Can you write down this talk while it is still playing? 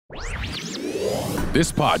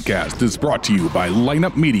This podcast is brought to you by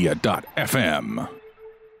lineupmedia.fm.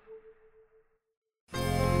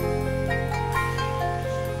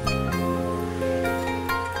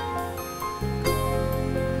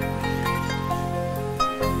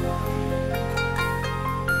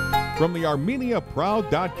 From the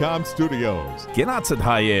ArmeniaProud.com studios, Genatset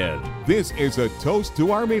Hayed. this is A Toast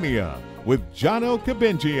to Armenia with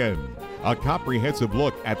Yacoubian-Hobbs, a comprehensive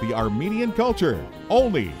look at the Armenian culture,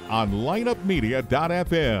 only on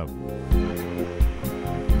lineupmedia.fm.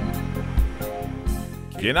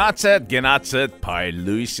 Genatset, Pai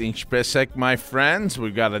Luis Inchpesek, my friends.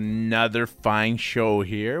 We've got another fine show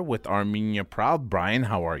here with Armenia Proud. Brian,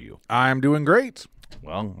 how are you? I'm doing great.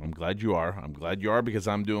 Well, I'm glad you are. I'm glad you are because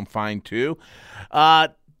I'm doing fine too.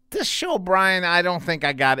 This show, Brian, I don't think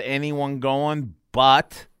I got anyone going,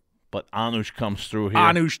 but Anush comes through here.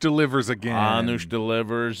 Anush delivers again. Anush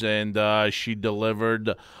delivers, and she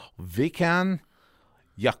delivered Viken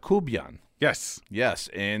Yacoubian. Yes. Yes,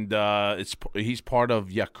 and he's part of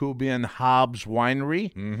Yacoubian-Hobbs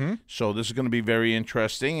Winery. Mm-hmm. So this is going to be very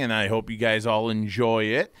interesting, and I hope you guys all enjoy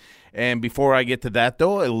it. And before I get to that,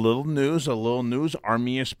 though, a little news.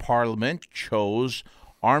 Armenia's parliament chose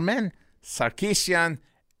Armen Sarkisyan,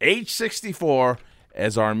 age 64,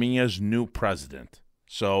 as Armenia's new president.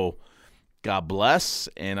 So God bless,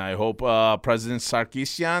 and I hope President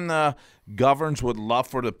Sarkisyan governs with love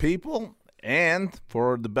for the people and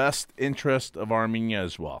for the best interest of Armenia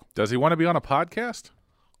as well. Does he want to be on a podcast?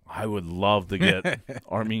 I would love to get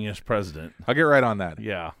Armenia's president. I'll get right on that.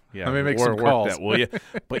 Yeah. Let me make some calls. That, will you?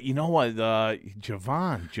 But you know what?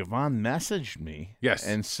 Javon messaged me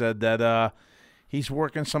and said that he's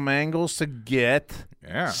working some angles to get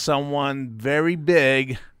someone very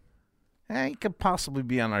big. He could possibly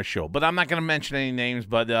be on our show, but I'm not going to mention any names.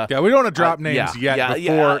 But we don't want to drop names yet.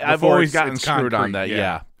 I've always gotten screwed on that.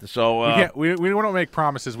 Yeah. So we don't make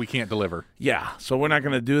promises we can't deliver. Yeah, so we're not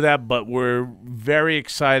going to do that, but we're very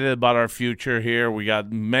excited about our future here. We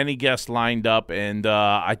got many guests lined up, and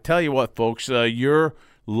I tell you what, folks, your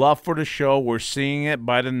love for the show, we're seeing it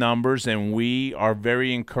by the numbers, and we are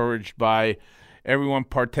very encouraged by everyone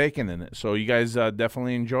partaking in it. So you guys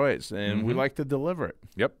definitely enjoy it, and we like to deliver it.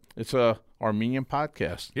 Yep. It's a Armenian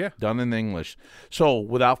podcast. Yeah. Done in English. So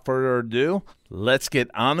without further ado, let's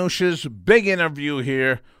get Anush's big interview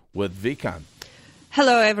here with Viken.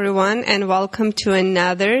 Hello, everyone, and welcome to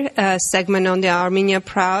another segment on the Armenia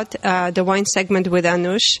Proud, the wine segment with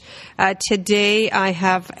Anush. Today, I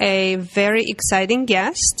have a very exciting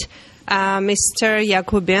guest, Mr.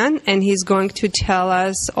 Yacoubian, and he's going to tell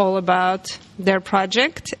us all about their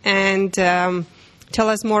project and tell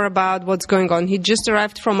us more about what's going on. He just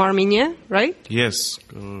arrived from Armenia, right? Yes,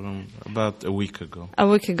 about a week ago. A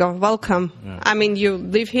week ago. Welcome. Yeah. I mean, you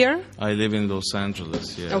live here? I live in Los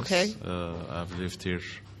Angeles, yes. Okay. I've lived here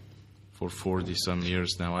for 40-some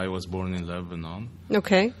years now. I was born in Lebanon.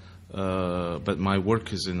 Okay. But my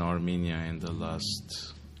work is in Armenia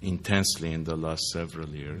intensely in the last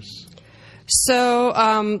several years. So,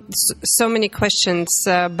 so many questions,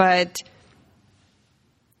 but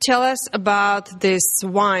tell us about this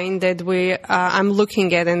wine that I'm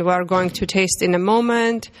looking at and we're going to taste in a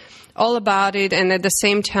moment, all about it, and at the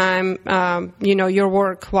same time, your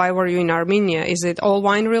work. Why were you in Armenia? Is it all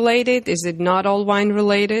wine related? Is it not all wine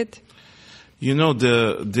related? You know,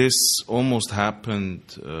 this almost happened,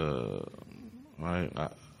 I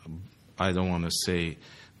don't want to say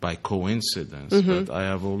by coincidence, but I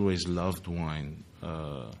have always loved wine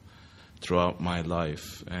throughout my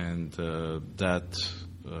life, and that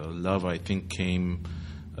love, I think, came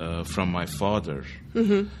from my father,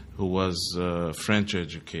 who was French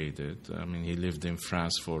educated. I mean, he lived in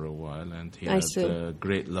France for a while, and he had a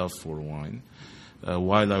great love for wine.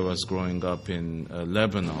 While I was growing up in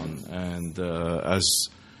Lebanon, and as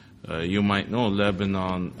you might know,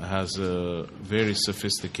 Lebanon has a very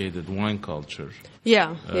sophisticated wine culture.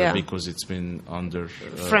 Because it's been under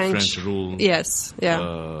French rule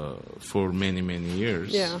for many, many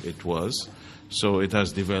years. Yeah. It was. So it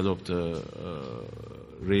has developed a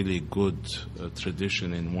really good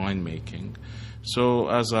tradition in winemaking. So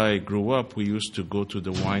as I grew up, we used to go to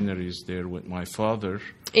the wineries there with my father.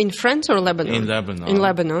 In France or Lebanon? In Lebanon. In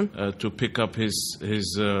Lebanon. To pick up his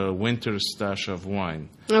winter stash of wine.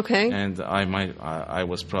 Okay. And I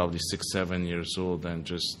was probably 6-7 years old and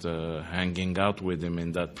just hanging out with him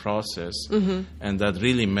in that process. And that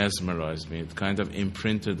really mesmerized me. It kind of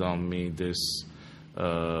imprinted on me this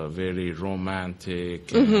very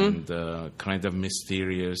romantic and kind of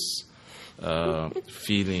mysterious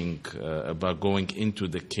feeling about going into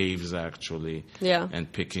the caves actually,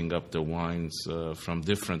 and picking up the wines from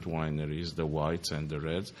different wineries, the whites and the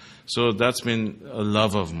reds. So that's been a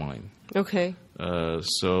love of mine. Okay.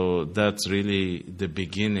 So that's really the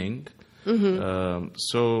beginning.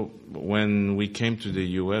 So when we came to the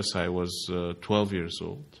U.S., I was 12 years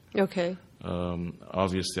old. Okay.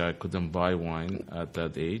 Obviously, I couldn't buy wine at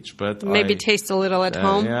that age, but maybe taste a little at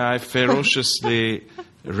home. Yeah, I ferociously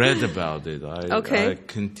read about it. I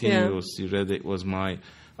continuously read it. It was my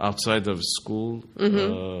outside of school.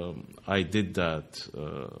 I did that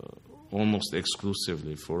almost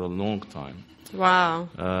exclusively for a long time. Wow.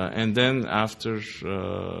 And then after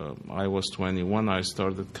I was 21, I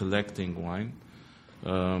started collecting wine.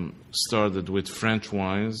 Started with French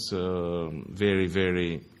wines, very,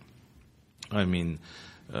 very,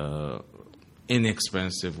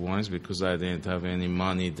 inexpensive wines because I didn't have any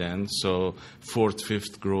money then. So 4th,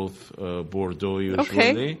 5th growth Bordeaux usually.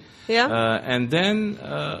 Okay. Yeah. And then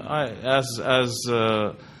as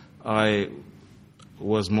I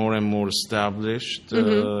was more and more established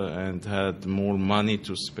and had more money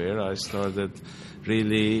to spare, I started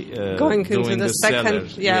really going doing into the cellar.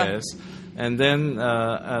 second. Yes. And then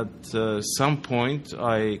at some point,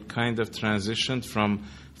 I kind of transitioned from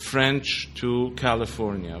French to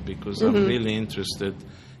California because I'm really interested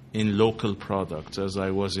in local products, as I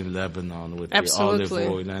was in Lebanon with the olive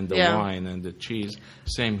oil and the wine and the cheese.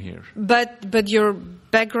 Same here. But your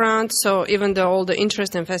background, so even though all the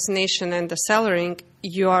interest and fascination and the cellaring,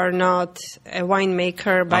 you are not a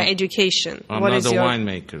winemaker by education. I'm not a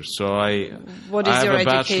winemaker. So what is your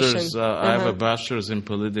education? I have a bachelor's in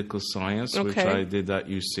political science, which I did at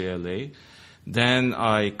UCLA. Then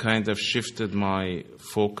I kind of shifted my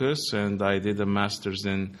focus, and I did a master's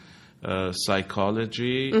in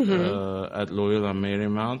psychology at Loyola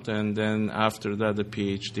Marymount, and then after that a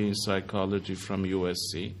PhD in psychology from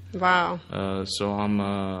USC. Wow. So I'm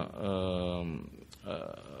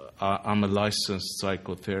a licensed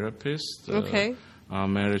psychotherapist. Okay. I'm a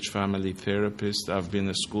marriage family therapist. I've been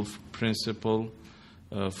a school principal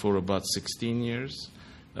for about 16 years.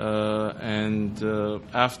 And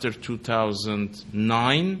after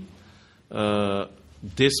 2009,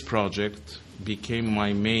 this project became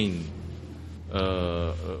my main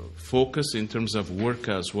focus in terms of work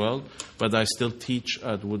as well. But I still teach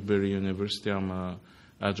at Woodbury University. I'm an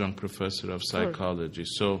adjunct professor of psychology.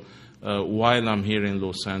 So while I'm here in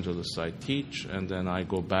Los Angeles, I teach, and then I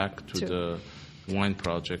go back to the wine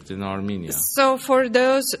project in Armenia. So for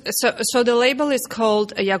those, so the label is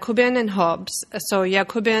called Yacoubian-Hobbs. So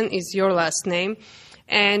Yacoubian is your last name,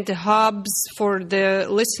 and Hobbs, for the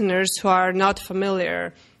listeners who are not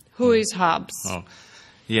familiar, who is Hobbs? Oh.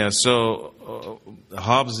 Yeah, so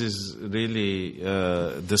Hobbs is really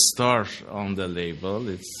the star on the label.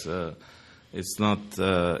 It's not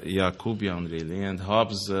Yacoubian really, and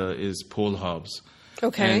Hobbs is Paul Hobbs.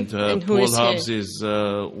 Okay, and Paul Hobbs is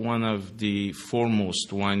one of the foremost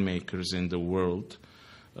winemakers in the world.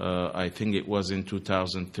 I think it was in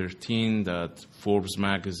 2013 that Forbes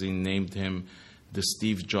magazine named him the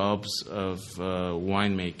Steve Jobs of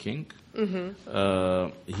winemaking.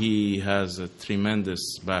 He has a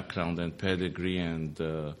tremendous background and pedigree, and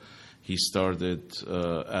he started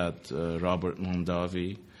at Robert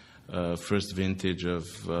Mondavi, first vintage of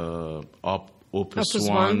Opus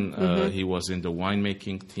One. He was in the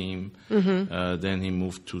winemaking team. Then he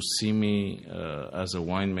moved to Simi as a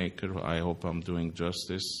winemaker. I hope I'm doing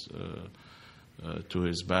justice to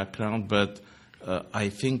his background. But I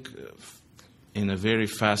think in a very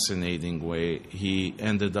fascinating way, he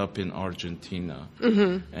ended up in Argentina.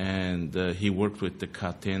 And he worked with the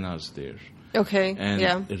Catenas there. Okay,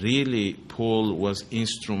 and really, Paul was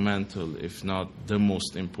instrumental, if not the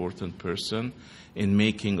most important person, in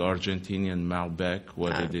making Argentinian Malbec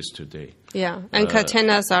what it is today. Yeah, and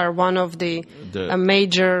Catenas are one of the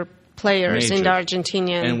major players in the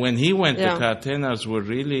Argentinian. And when he went, the Catenas were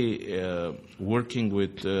really working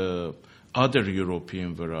with other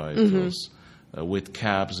European varietals, with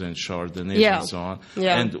Cabs and Chardonnays and so on.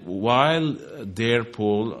 And while there,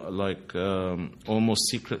 Paul, almost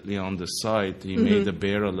secretly on the side, he made a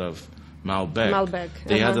barrel of Malbec.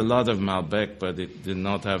 They had a lot of Malbec, but it did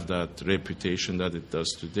not have that reputation that it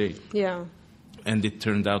does today. Yeah. And it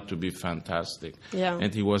turned out to be fantastic. Yeah.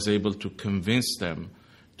 And he was able to convince them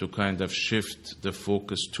to kind of shift the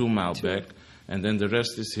focus to Malbec. And then the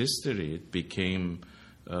rest is history. It became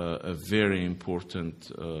a very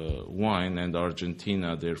important wine, and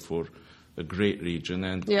Argentina, therefore, a great region.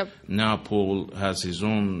 And now Paul has his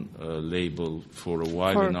own label for a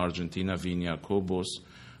while in Argentina, Viña Cobos,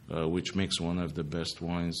 which makes one of the best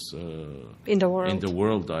wines in the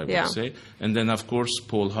world. I would say. And then, of course,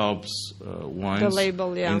 Paul Hobbs wines the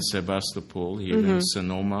label, in Sebastopol here in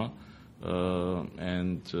Sonoma,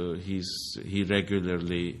 and he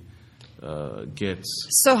regularly gets.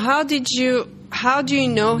 So how do you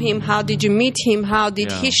know him? How did you meet him? How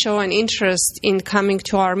did he show an interest in coming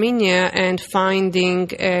to Armenia and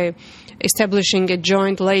establishing a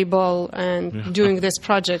joint label and doing this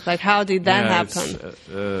project? Like, how did that happen?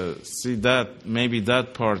 See, maybe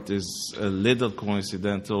that part is a little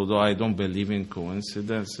coincidental, although I don't believe in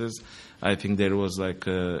coincidences. I think there was like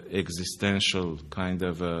a existential kind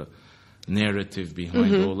of a narrative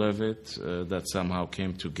behind all of it that somehow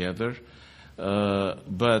came together.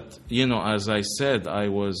 But, as I said, I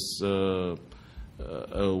was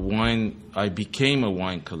I became a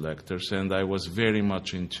wine collector, and I was very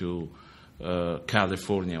much into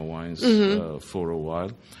California wines for a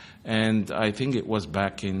while. And I think it was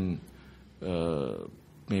back in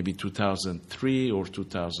maybe 2003 or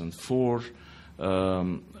 2004.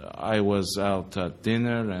 I was out at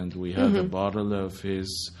dinner, and we had a bottle of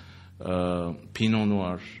his Pinot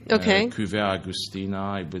Noir, Cuvée Agustina.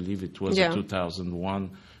 I believe it was a 2001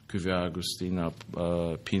 Cuvée Agustina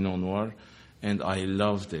Pinot Noir, and I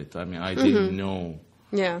loved it. I mean, I didn't know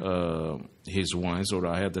his wines, or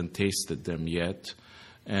I hadn't tasted them yet,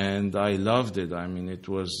 and I loved it. I mean, it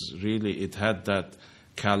had that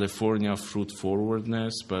California fruit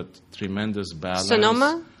forwardness, but tremendous balance.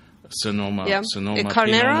 Sonoma, Carneros?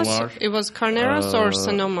 Pinot Noir. It was Carneros or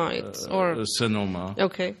Sonoma? Sonoma.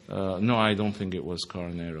 Okay. No, I don't think it was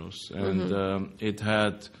Carneros. And it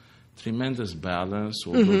had tremendous balance,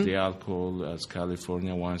 although the alcohol, as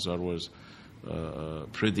California wines are, was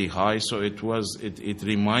pretty high. So it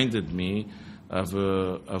reminded me of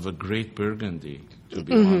a great Burgundy, to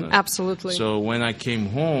be honest. Absolutely. So when I came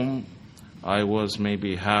home, I was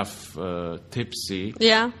maybe half tipsy.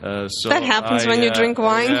 Yeah, so that happens when you drink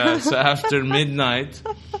wine. So after midnight,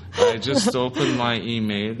 I just opened my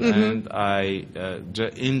email, and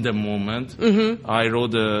in the moment, I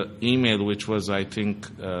wrote an email which was, I think,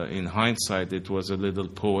 in hindsight, it was a little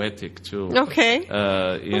poetic too. Okay.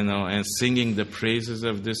 And singing the praises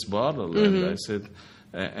of this bottle. And I said,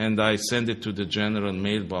 and I sent it to the general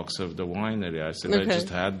mailbox of the winery. I said, I just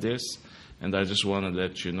had this. And I just want to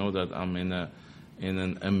let you know that I'm in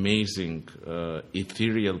an amazing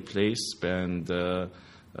ethereal place, and I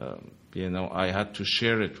had to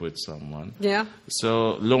share it with someone. Yeah.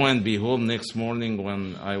 So lo and behold, next morning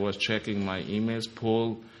when I was checking my emails,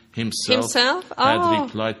 Paul himself had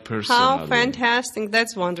replied personally. How fantastic!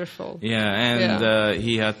 That's wonderful. Yeah, and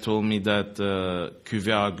he had told me that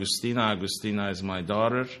Cuvée Agustina is my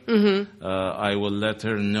daughter. I will let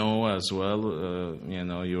her know as well,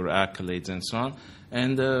 your accolades and so on.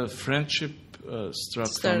 And friendship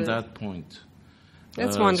struck from that point.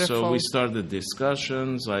 That's wonderful. So we started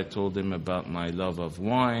discussions. I told him about my love of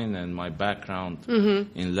wine and my background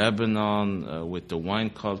in Lebanon with the wine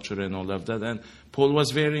culture and all of that. And Paul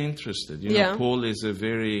was very interested. Paul is a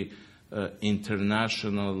very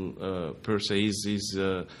international person. He's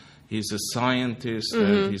a scientist,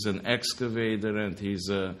 and he's an excavator, and he's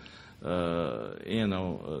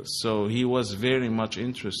so he was very much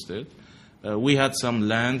interested. We had some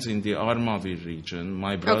lands in the Armavir region.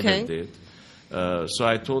 My brother did. So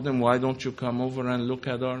I told him, why don't you come over and look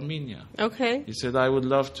at Armenia? Okay. He said, I would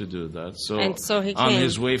love to do that. So he came. On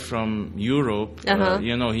his way from Europe,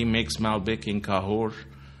 he makes Malbec in Cahors.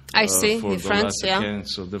 I see, in France,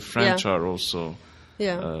 So the French are also.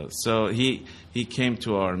 Yeah. So he came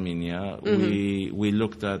to Armenia. We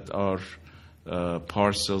looked at our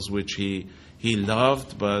parcels, which he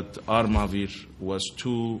loved, but Armavir was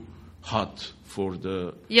too hot for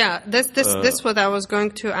the... Yeah, that's what I was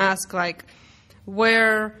going to ask, like...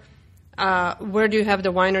 Where do you have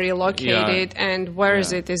the winery located, and where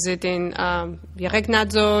is it? Is it in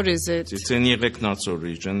Yereknadzor? Is it? It's in Yereknadzor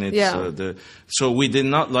region. So we did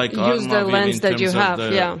not use the lands that you have.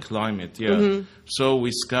 Climate. Yeah. So we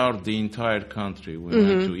scoured the entire country. We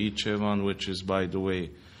went to Ichevan, which is, by the way,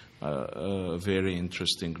 a very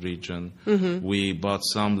interesting region. We bought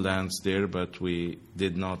some lands there, but we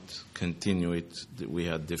did not continue it. We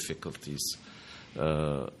had difficulties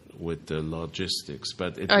with the logistics,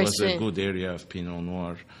 but it was a good area of Pinot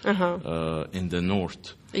Noir in the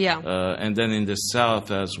north. Yeah. And then in the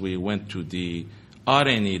south, as we went to the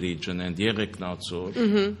Areni region and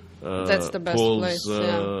Yereknadzor, that's the best Paul's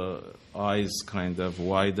place. Eyes kind of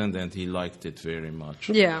widened, and he liked it very much.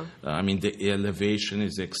 Yeah. I mean, the elevation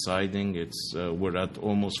is exciting. It's we're at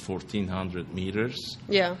almost 1,400 meters.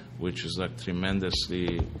 Yeah. Which is like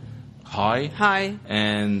tremendously high.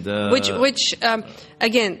 And which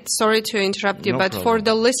again, sorry to interrupt you, No but problem. for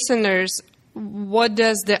the listeners, what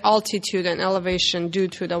does the altitude and elevation do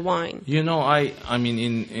to the wine? I mean,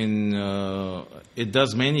 it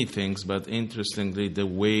does many things, but interestingly, the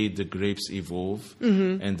way the grapes evolve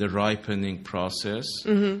and the ripening process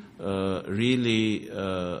really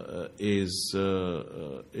is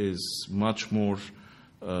much more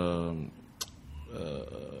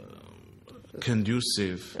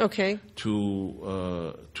conducive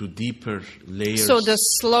to deeper layers. So the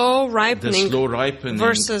slow ripening,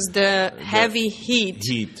 versus the heavy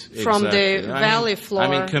heat from the valley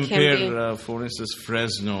floor. Compare, for instance,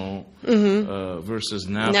 Fresno versus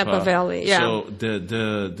Napa Valley. Yeah. So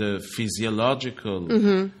the physiological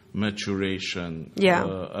maturation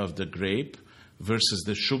of the grape versus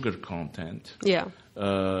the sugar content. Yeah.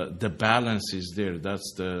 The balance is there.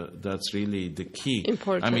 That's really the key.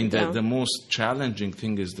 Important. I mean, the most challenging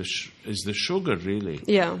thing is the sugar, really.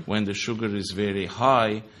 Yeah. When the sugar is very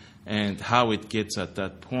high, and how it gets at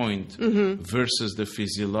that point versus the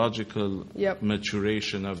physiological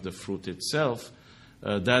maturation of the fruit itself.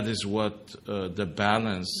 That is what the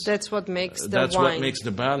balance. That's what makes the That's wine. what makes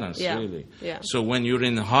the balance, really. Yeah. So when you're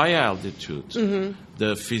in high altitude,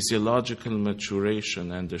 the physiological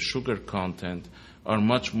maturation and the sugar content are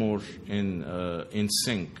much more in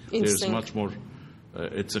sync. There's much more.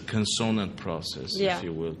 It's a consonant process, if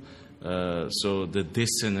you will. So the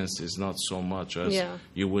dissonance is not so much as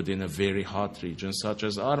you would in a very hot region, such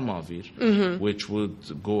as Armavir, which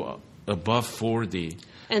would go above 40.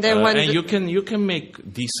 And then and you can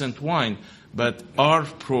make decent wine, but our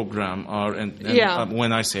program,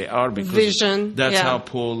 when I say our, because that's how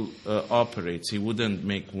Paul operates. He wouldn't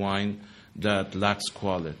make wine that lacks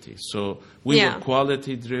quality. So we were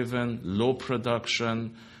quality driven, low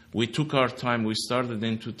production. We took our time. We started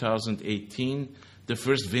in 2018. The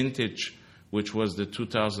first vintage, which was the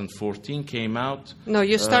 2014, came out. No,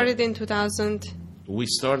 you started in 2000. We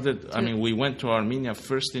started, we went to Armenia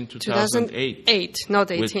first in 2008. 8,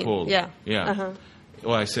 not 18. With Paul. Yeah. Uh-huh.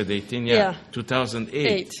 Oh, I said 18? Yeah.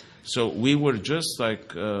 2008. So we were just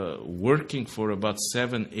working for about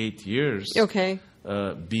 7-8 years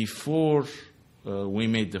before we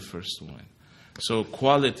made the first wine. So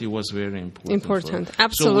quality was very important.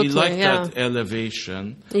 Absolutely. So we like that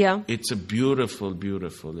elevation. Yeah. It's a beautiful,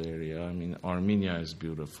 beautiful area. I mean, Armenia is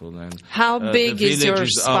beautiful. And how big is your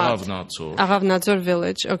spot? Aghavnatsor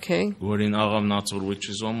village. Okay. We're in Aghavnatsor, which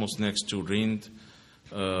is almost next to Rind.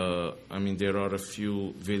 There are a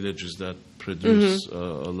few villages that produce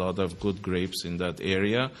a lot of good grapes in that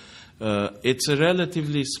area. It's a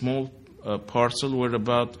relatively small parcel. We're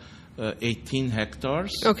about 18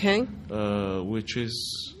 hectares, which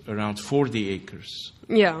is around 40 acres.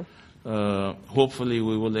 Yeah. Hopefully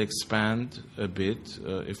we will expand a bit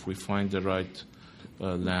if we find the right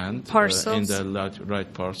land parcels. In the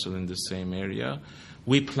right parcel in the same area.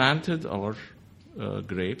 We planted our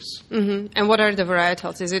grapes. And what are the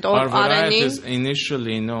varietals? Is it all our varieties? Arani?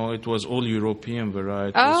 Initially, no, it was all European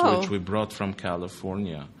varieties, which we brought from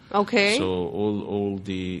California. Okay. So all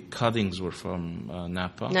the cuttings were from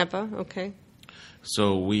Napa. Napa, okay.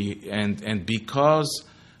 So and because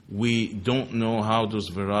we don't know how those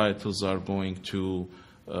varietals are going to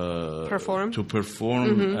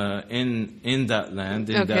perform in that land,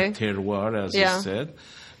 in that terroir, as you said.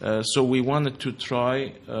 So we wanted to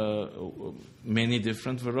try many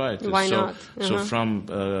different varieties. Why not? So from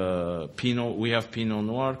Pinot, we have Pinot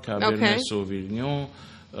Noir, Cabernet Sauvignon.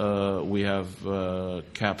 We have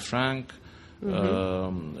Cap Franc. We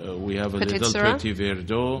have a little Petit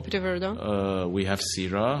Verdot. We have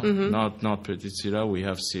Syrah, not Petit Syrah. We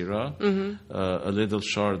have Syrah. A little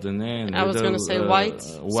Chardonnay. And I was going to say white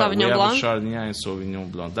Sauvignon Blanc. We have Chardonnay and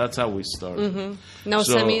Sauvignon Blanc. That's how we started. No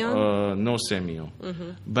Semillon. No Semillon.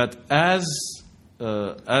 But as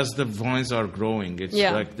the vines are growing, it's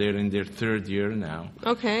like they're in their third year now.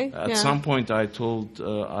 Okay. At some point, I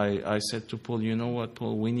said to Paul, you know what,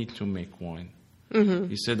 Paul, we need to make wine.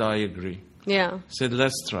 He said, I agree. Yeah. I said,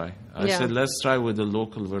 let's try. I said, let's try with the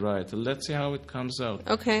local varietal. Let's see how it comes out.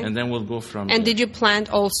 Okay. And then we'll go from there. And did you plant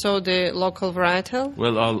also the local varietal?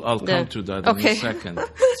 Well, I'll come to that in a second.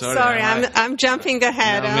 Sorry, I'm jumping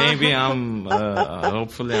ahead. Maybe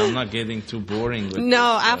hopefully I'm not getting too boring with this.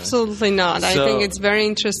 Absolutely not. I think it's very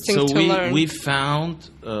interesting to learn. We found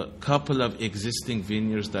a couple of existing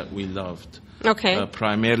vineyards that we loved. Okay.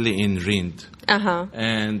 Primarily in Rind. Uh-huh.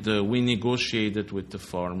 And we negotiated with the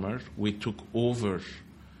farmer. We took over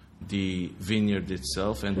the vineyard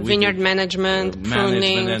itself, and vineyard management,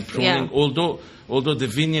 pruning, and pruning. Although the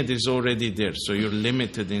vineyard is already there, so you're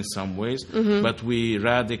limited in some ways. But we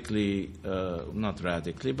not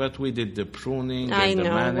radically, but we did the pruning and the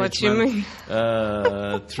management what you mean.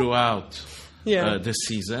 Throughout the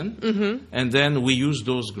season, and then we used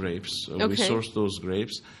those grapes. We sourced those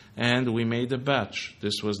grapes, and we made a batch.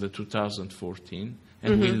 This was the 2014,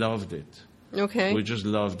 and we loved it. Okay. We just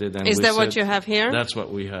loved it. And is that what you have here? That's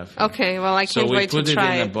what we have here. Okay, well, I can't wait to try it. So we put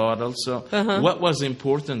it in a bottle. So what was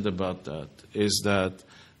important about that is that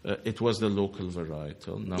it was the local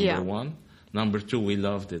varietal, number one. Number two, we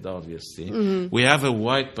loved it, obviously. We have a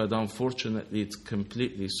white, but unfortunately, it's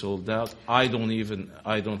completely sold out. I don't have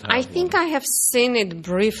I think I have seen it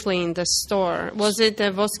briefly in the store. Was it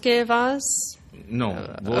the Voskevas? No.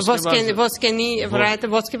 Voskehad.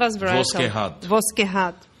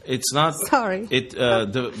 Voskehad. It's not. Sorry. The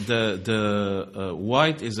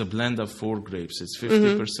white is a blend of 4 grapes. It's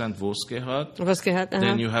 50% Voskehad.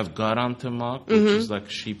 Then you have Garantamak, which is like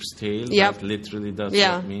sheep's tail. That literally does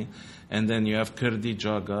what mean. And then you have Kurdi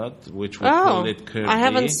Jagad, which we call it Kurdi. I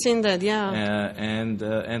haven't seen that. And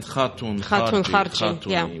Khatun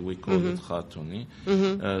Khatuni. We call it Khatuni.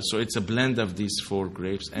 So it's a blend of these 4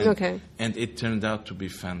 grapes, and it turned out to be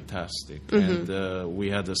fantastic. And we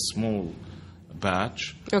had a small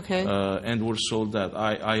batch, and we're sold out.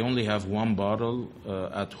 I only have 1 bottle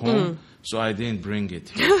at home, so I didn't bring it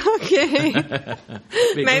here.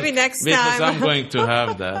 Maybe next time. Because I'm going to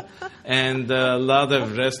have that. And a lot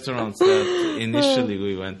of restaurants that initially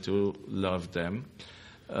we went to loved them.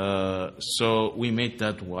 So we made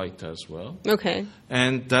that white as well. Okay.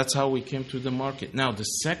 And that's how we came to the market. Now, the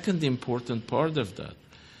second important part of that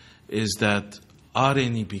is that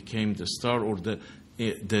Areni became the star, or the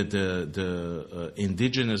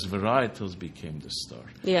indigenous varietals became the star.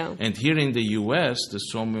 Yeah. And here in the U.S., the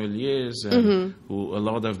sommeliers, who a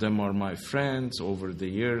lot of them are my friends over the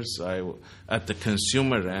years, at the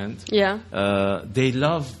consumer end, they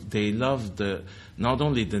love not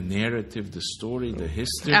only the narrative, the story, the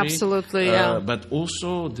history, absolutely, but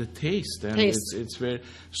also the taste. And it's very.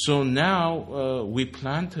 So now we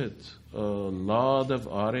planted a lot of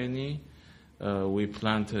Areni. We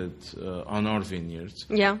planted on our vineyards.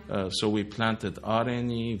 So we planted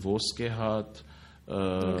Areni, Voskehad,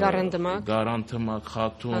 Garantamak,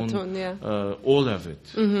 Khatun, all of it.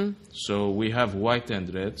 So we have white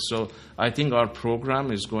and red. So I think our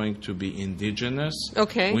program is going to be indigenous.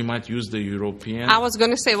 Okay. We might use the European. I was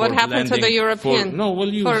going to say, what happened to the European?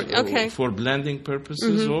 We'll use for blending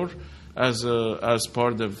purposes or as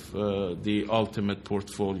part of the ultimate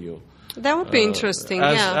portfolio. That would be interesting,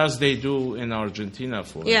 as they do in Argentina,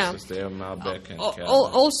 for instance. They have Malbec and Cabernet.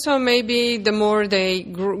 Also, maybe the more they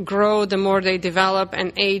grow, the more they develop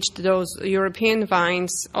and age those European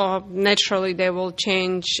vines, naturally they will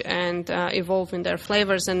change and evolve in their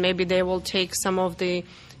flavors, and maybe they will take some of the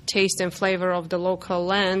taste and flavor of the local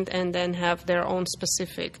land and then have their own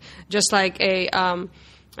specific. Just like a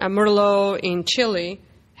Merlot in Chile.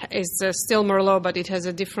 It's still Merlot, but it has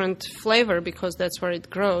a different flavor because that's where it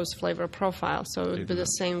grows, flavor profile. So it would be the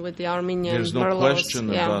same with the Armenian Merlots. There's no question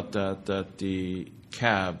about that the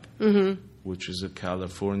Cab, which is a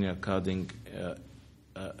California cutting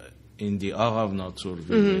in the Aravnatsur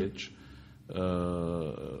village,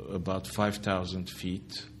 about 5,000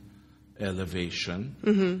 feet elevation,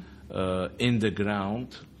 in the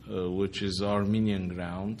ground, which is Armenian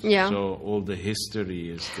ground. So all the history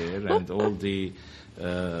is there and all the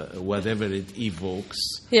whatever it evokes,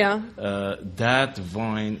 that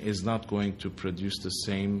vine is not going to produce the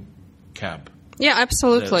same Cab. Yeah,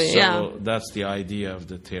 absolutely. So that's the idea of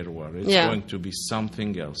the terroir. It's going to be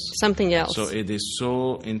something else. Something else. So it is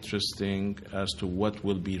so interesting as to what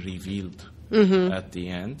will be revealed at the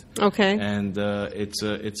end. Okay. And it's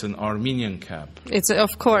an Armenian Cab. It's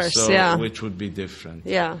of course, which would be different.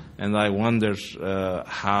 Yeah. And I wonder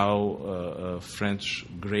how French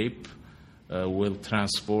grape will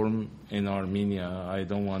transform in Armenia. I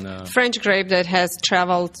don't want to... French grape that has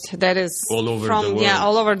traveled, that is all over the world.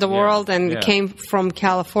 all over the world and came from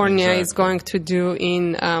California is going to do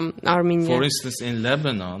in Armenia. For instance, in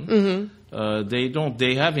Lebanon,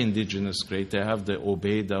 they have indigenous grape. They have the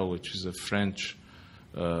Obeida, which is a French,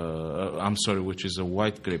 which is a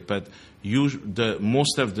white grape. But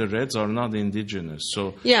most of the reds are not indigenous.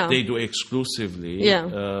 So they do exclusively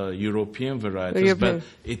European varieties. But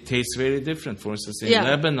it tastes very different. For instance, in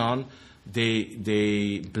Lebanon,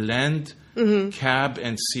 they blend Cab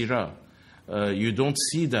and Syrah. You don't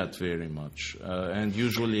see that very much. And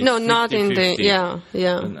usually it's 50-50. not in the...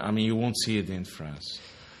 And, I mean, you won't see it in France.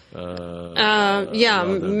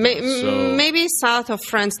 Maybe south of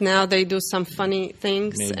France now they do some funny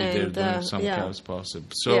things. Maybe and, they're doing some caves possible.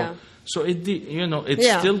 So it's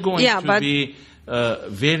Yeah. still going Yeah, to but- be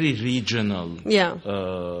very regional. Yeah.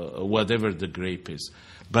 Whatever the grape is.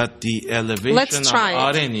 But the elevation Let's try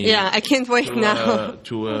of it. RNE Yeah, I can't wait now.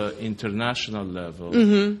 to an international level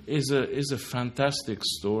is a fantastic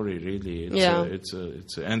story, really.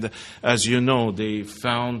 And as you know, they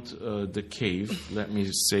found the cave. Let me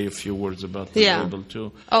say a few words about the label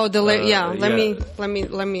too. Oh,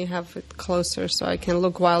 let me have it closer so I can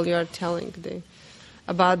look while you are telling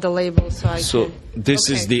about the label. This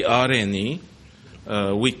is the RNE.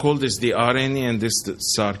 We call this the RNE and this the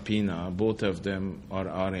Sarpina. Both of them are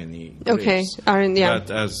RNE grapes. Okay, RNE, yeah.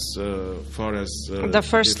 But as far as the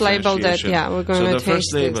first label that, we're going to taste the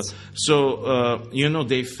first label. this. So,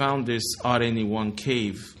 they found this RNE1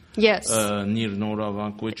 cave Yes. near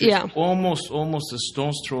Noravank, which is almost a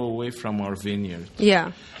stone's throw away from our vineyard.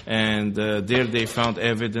 Yeah. And there they found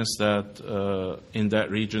evidence that in that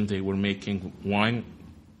region they were making wine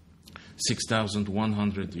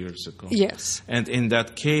 6,100 years ago. Yes. And in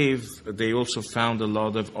that cave, they also found a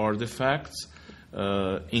lot of artifacts,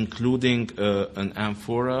 including an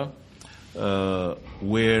amphora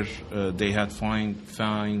where they had found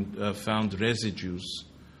residues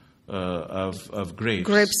of grapes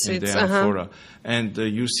Grape in seeds, the amphora. And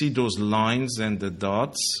you see those lines and the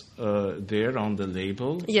dots there on the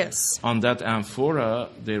label. Yes. On that amphora,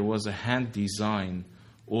 there was a hand design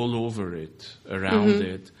all over it, around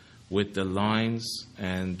it, with the lines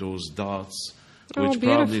and those dots, which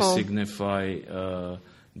probably signify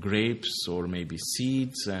grapes or maybe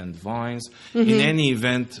seeds and vines. In any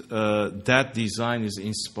event, that design is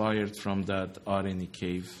inspired from that RNE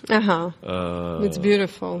cave. It's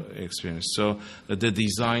beautiful. Experience. So the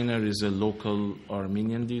designer is a local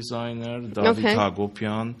Armenian designer, David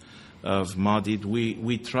Hagopian of Madid.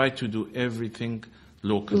 We try to do everything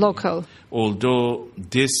local. Although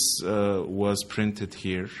this was printed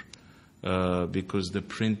here, because the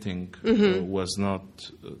printing was not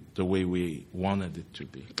the way we wanted it to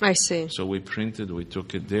be. I see. So we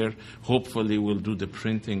took it there. Hopefully we'll do the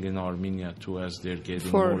printing in Armenia too, as they're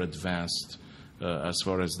getting more advanced as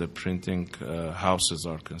far as the printing houses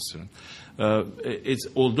are concerned.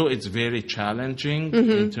 Although it's very challenging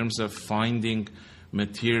in terms of finding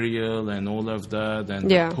material and all of that, and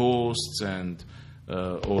the posts and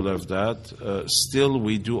all of that, still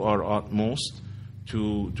we do our utmost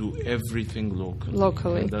to do everything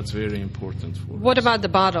locally. And that's very important for us. What about the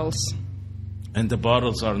bottles? And the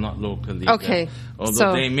bottles are not locally. Okay.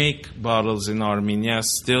 Although they make bottles in Armenia,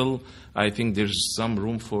 still I think there's some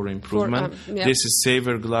room for improvement. This is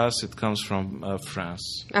Savor Glass. It comes from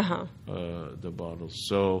France, the bottles.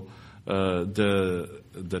 So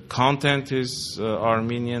the content is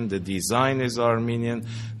Armenian, the design is Armenian,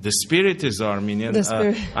 the spirit is Armenian.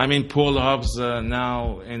 Paul Hobbs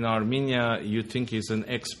now in Armenia, you think he's an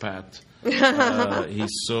expat.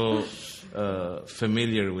 He's so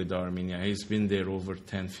familiar with Armenia. He's been there over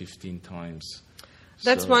 10, 15 times.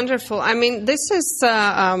 That's wonderful. This is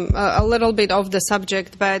a little bit off the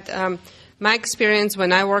subject, but my experience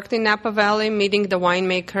when I worked in Napa Valley, meeting the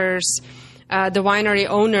winemakers, the winery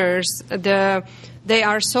owners, they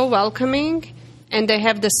are so welcoming, and they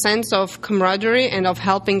have the sense of camaraderie and of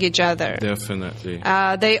helping each other. Definitely.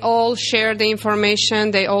 They all share the information.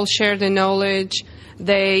 They all share the knowledge.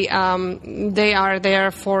 They are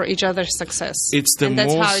there for each other's success.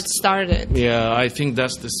 That's how it started. Yeah, I think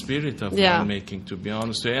that's the spirit of winemaking, to be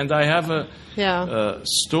honest with you. And I have a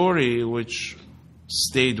story which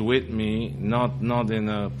stayed with me, not in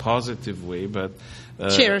a positive way, but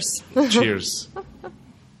cheers. Cheers.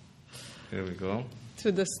 Here we go.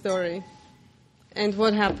 To the story. And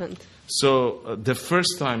what happened? So the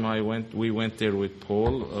first time we went there with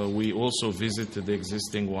Paul. We also visited the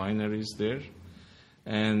existing wineries there.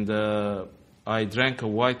 And I drank a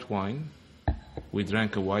white wine. We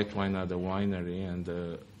drank a white wine at the winery, and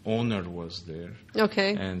the owner was there.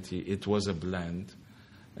 Okay. And it was a blend.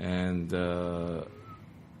 And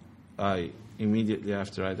I immediately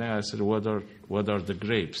after I drank, I said, "What are the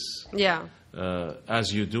grapes?" Yeah.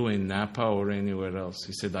 As you do in Napa or anywhere else.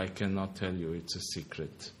 He said, "I cannot tell you. It's a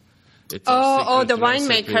secret." The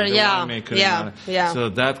winemaker, yeah. So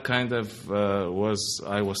that kind of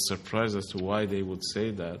I was surprised as to why they would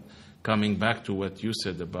say that. Coming back to what you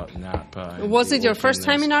said about Napa. Was it your first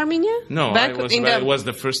time in Armenia? No, it was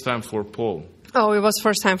the first time for Paul. Oh, it was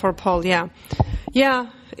first time for Paul, yeah. Yeah,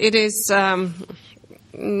 it is. I'm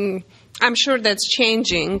sure that's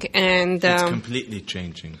changing, and it's completely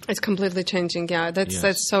changing. It's completely changing, yeah.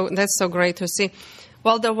 That's so great to see.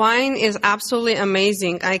 Well, the wine is absolutely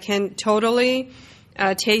amazing. I can totally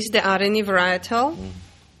taste the Areni varietal.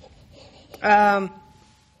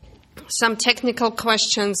 Some technical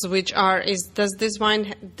questions, which are: does this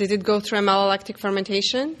wine, did it go through a malolactic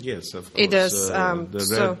fermentation? Yes, of course. It does.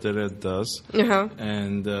 The red does,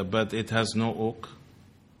 and but it has no oak.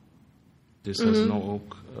 This has no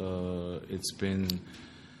oak. It's been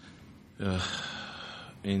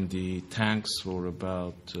in the tanks for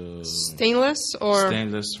about stainless for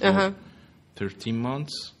 13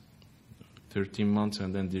 months. 13 months,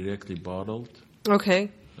 and then directly bottled. Okay.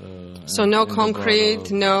 So no concrete,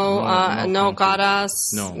 no garas,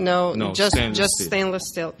 no, just stainless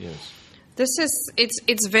steel. Yes. This is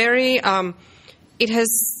it's very it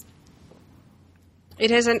has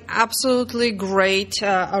an absolutely great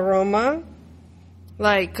aroma,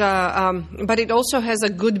 but it also has a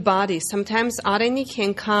good body. Sometimes Areni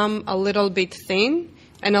can come a little bit thin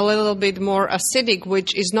and a little bit more acidic,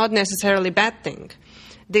 which is not necessarily a bad thing.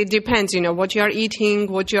 It depends, what you are eating,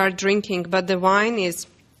 what you are drinking, but the wine is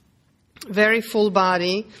very full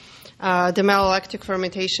body. The malolactic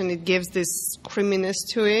fermentation, it gives this creaminess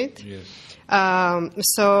to it. Yes.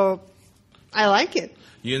 So I like it.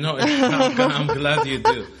 I'm glad you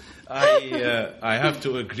do. I have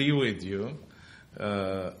to agree with you.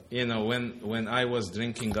 When I was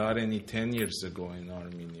drinking Areni 10 years ago in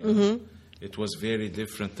Armenia, it was very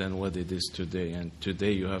different than what it is today. And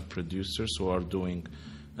today you have producers who are doing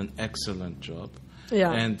an excellent job.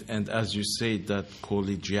 Yeah. And as you say, that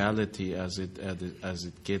collegiality, as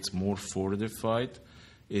it gets more fortified,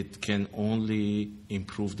 it can only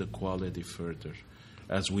improve the quality further,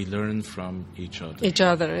 as we learn from each other.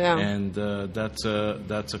 Yeah. And that's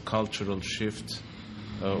a cultural shift,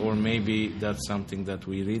 or maybe that's something that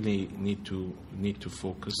we really need to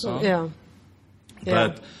focus on. Yeah.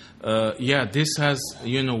 But this has,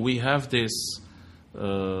 we have this.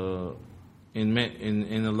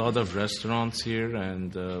 In a lot of restaurants here,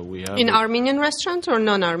 and we have... In Armenian restaurants or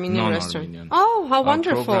non-Armenian restaurants? Oh, how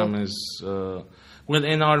wonderful. Our program is...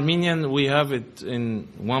 in Armenian, we have it in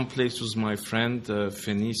one place with my friend,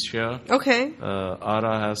 Phoenicia. Okay.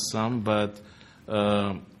 Ara has some, but,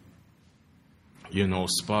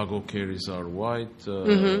 Spago carries our white.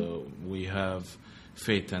 We have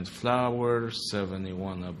Faith and Flower,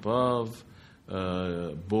 71 Above.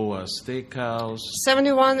 Boa Steakhouse.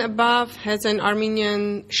 71 Above has an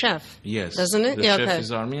Armenian chef. Yes. Doesn't it? The chef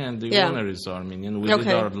is Armenian and the owner is Armenian. We did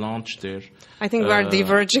our launch there. I think we are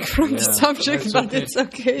diverging from the subject, but it's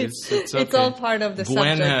okay. It's okay. All part of the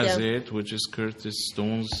Gwen subject. has it, which is Curtis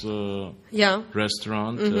Stone's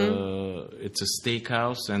restaurant. It's a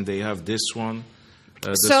steakhouse, and they have this one.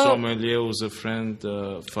 The sommelier was a friend,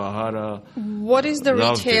 Fahara. What is the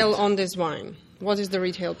retail on this wine? What is the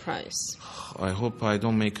retail price? I hope I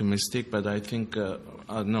don't make a mistake, but I think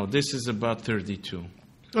no. This is about 32.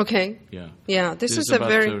 Okay. Yeah. Yeah. This is about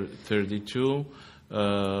a very 32,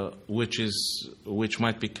 which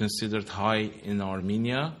might be considered high in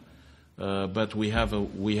Armenia, but we have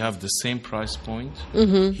the same price point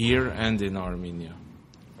here and in Armenia.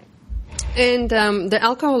 And the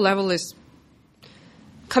alcohol level is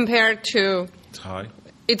compared to. It's high.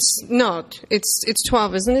 It's not. It's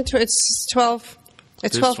 12, isn't it? It's 12.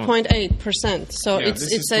 It's 12.8%. So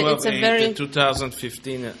it's a very. The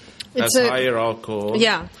 2015 has higher alcohol.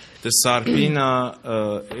 Yeah. The Sarpina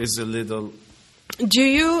is a little. Do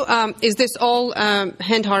you? Is this all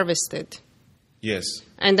hand harvested? Yes.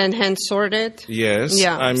 And then hand sorted? Yes.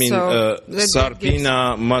 Yeah. I mean,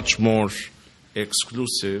 Sarpina much more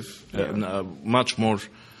exclusive, much more.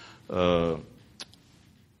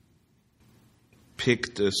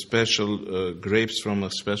 Picked special grapes from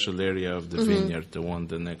a special area of the vineyard,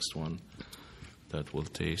 the next one that we'll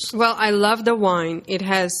taste. Well, I love the wine. It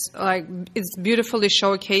has, it's beautifully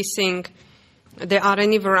showcasing the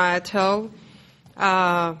Areni varietal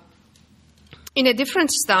in a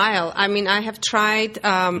different style. I mean, I have tried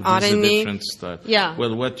Areni. It's a different style. Yeah.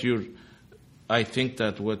 Well, I think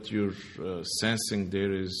that what you're sensing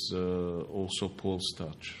there is also Paul's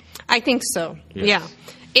touch. I think so. Yes. Yeah.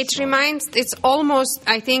 It's almost,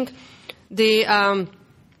 I think, the,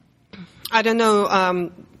 I don't know,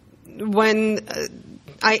 when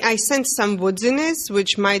I sense some woodiness,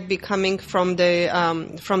 which might be coming from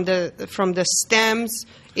the stems.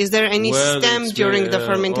 Is there any stem during the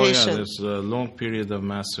fermentation? Oh yeah, there's a long period of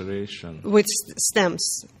maceration. With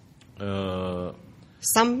stems?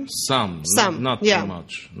 Some, not too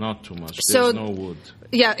much. Not too much. There's no wood.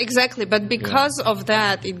 Yeah, exactly. But because of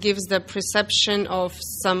that, it gives the perception of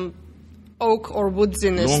some oak or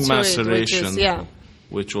woodiness long to maceration, it,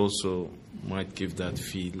 which also might give that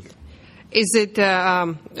feel. Is it?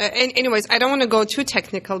 Anyways, I don't want to go too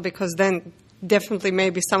technical because then definitely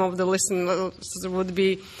maybe some of the listeners would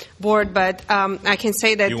be bored. But I can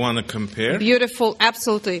say that You want to compare? beautiful,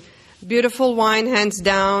 absolutely beautiful wine, hands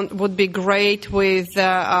down, would be great with.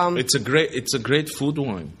 It's a great food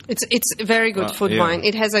wine. It's very good food yeah. wine.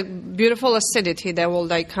 It has a beautiful acidity that will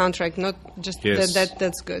counteract, not just Yes.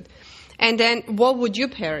 that's good. And then, what would you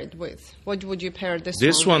pair it with? What would you pair this one?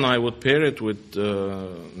 This one I would pair it with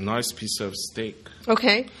a nice piece of steak.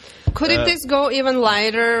 Okay. Could this go even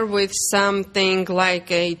lighter with something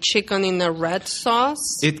like a chicken in a red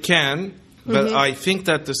sauce? It can, but I think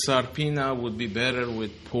that the sarpina would be better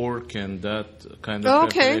with pork and that kind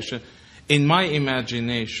of preparation. In my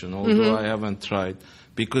imagination, although I haven't tried,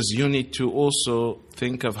 because you need to also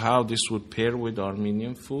think of how this would pair with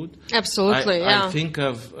Armenian food. Absolutely, I think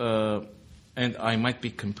of, and I might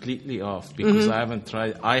be completely off because I haven't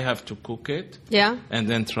tried. I have to cook it, and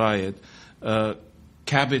then try it.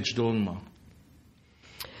 Cabbage dolma.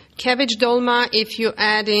 Cabbage dolma, if you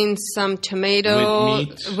add in some tomato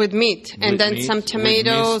with meat, and then some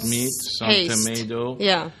tomatoes, with meat, some paste. tomato,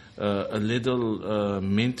 a little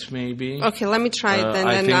mint maybe. Okay, let me try it then.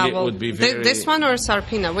 I and think I it will. would be very. This one or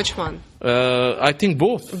sarpina? Which one? I think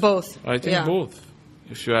both. Both. I think both.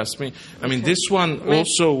 If you ask me, I mean this one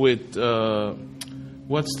also with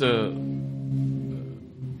what's the?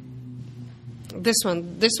 This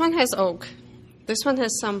one. This one has oak. This one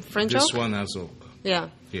has some French oak. This one has oak. Yeah.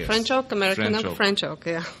 Yes. French oak, American French oak, oak. French oak.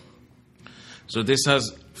 Yeah. So this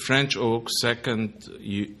has French oak, second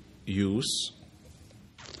use.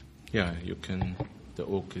 Yeah, you can. The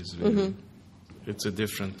oak is very. It's a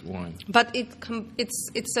different wine. But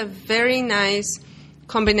it's a very nice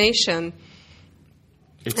combination.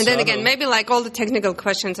 It's And then subtle. again, maybe like all the technical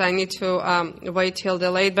questions, I need to wait till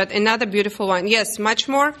the late. But another beautiful wine. Yes, much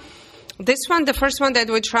more. This one, the first one that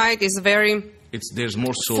we tried, is very there's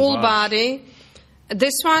more full sauvage. body.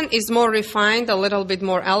 This one is more refined, a little bit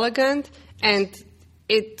more elegant, and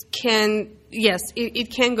it can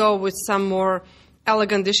go with some more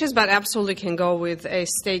elegant dishes, but absolutely can go with a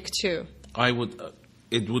steak too. I would.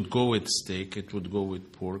 It would go with steak. It would go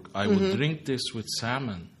with pork. I would drink this with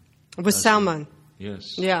salmon. With salmon.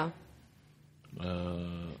 Yes. Yeah.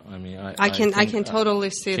 I mean, I can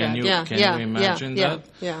totally see that. Can Yeah. you imagine that?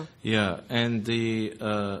 Yeah. Yeah, and the.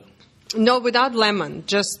 No, without lemon.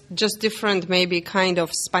 Just different, maybe kind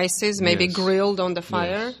of spices, maybe Yes. grilled on the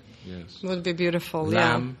fire. Yes. Would be beautiful.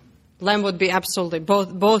 Lamb. Yeah. Lamb would be absolutely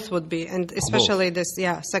both would be, and especially this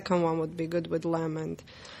second one would be good with lamb and.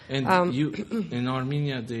 you in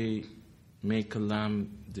Armenia they make a lamb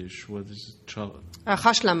dish. What is it?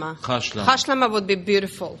 Hashlama. Hashlama would be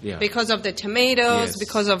beautiful because of the tomatoes,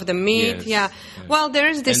 because of the meat. Yes. Well, there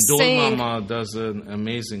is this and saying. Dolmama does an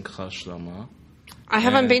amazing hashlama. I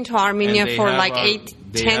haven't been to Armenia for like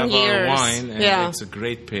 10 years. Wine, and it's a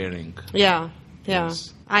great pairing. Yeah.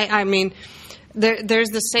 Yes. I mean, there's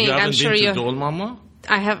the saying. You haven't I'm sure been to Dolmama?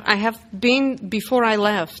 I have been before I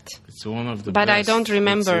left. It's one of the but best. I don't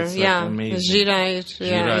remember. It's like amazing. Giray is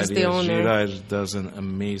the owner. Giray does an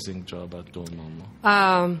amazing job at Dolmama.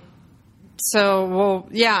 I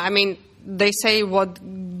mean, they say what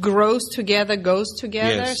grows together goes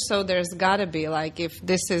together. Yes. So there's got to be, like, if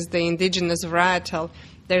this is the indigenous varietal,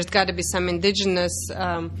 there's got to be some indigenous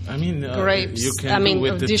grapes. You can do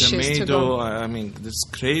with the dishes tomato. to go. I mean, this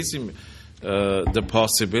crazy the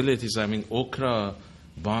possibilities. I mean, okra,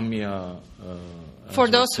 bamia. For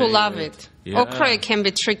those who love it. Okra can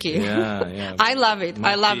be tricky. Yeah. I love it.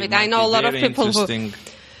 I know a lot of people who.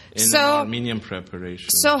 In Armenian preparation.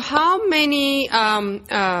 So how many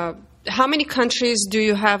countries do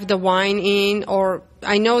you have the wine in? Or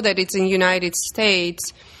I know that it's in United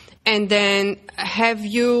States. And then have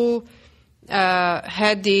you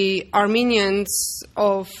had the Armenians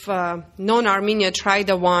of non-Armenia try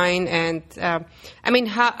the wine? And I mean,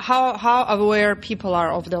 how aware people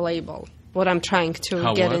are of the label? What I'm trying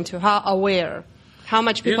to get into. How aware? How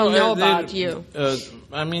much people know about you?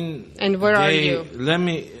 I mean, and where are you? Let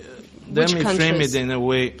me frame it in a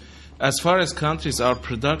way. As far as countries, our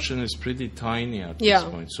production is pretty tiny at this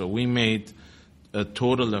point. So we made a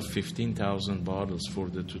total of 15,000 bottles for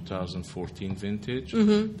the 2014 vintage.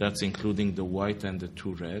 Mm-hmm. That's including the white and the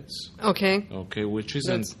two reds. Okay, which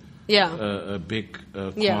isn't a big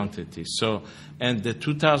quantity. So, and the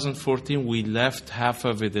 2014, we left half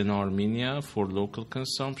of it in Armenia for local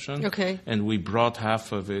consumption. Okay, and we brought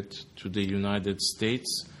half of it to the United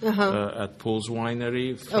States at Paul's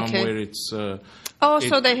Winery, from where it's. So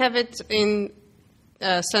they have it in.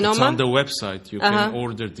 Sonoma? It's on the website. You can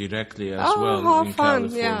order directly as well in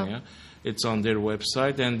California. It's on their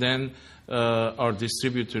website. And then our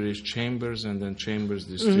distributor is Chambers, and then Chambers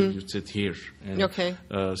distributes it here in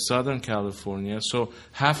Southern California. So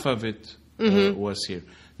half of it was here.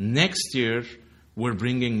 Next year, we're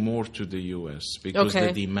bringing more to the U.S. because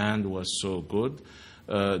the demand was so good.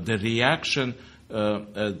 The reaction,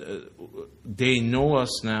 they know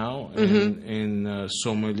us now in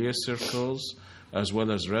sommelier circles as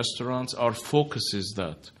well as restaurants. Our focus is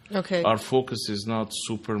that. Our focus is not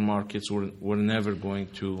supermarkets. We're never going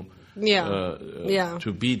to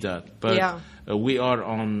to be that. But we are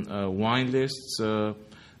on wine lists,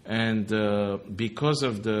 and because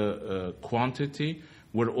of the quantity,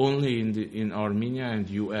 we're only in Armenia and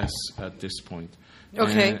U.S. at this point.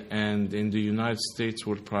 And in the United States,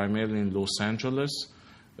 we're primarily in Los Angeles,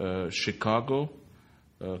 Chicago,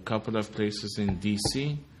 a couple of places in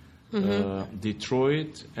D.C.,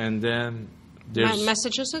 Detroit, and then there's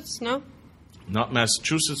Massachusetts. No, not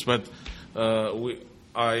Massachusetts, but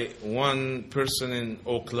one person in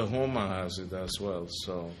Oklahoma has it as well.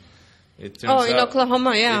 So it turns in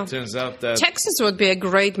Oklahoma, it turns out that Texas would be a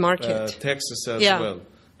great market. Texas as well.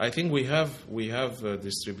 I think we have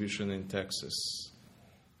distribution in Texas.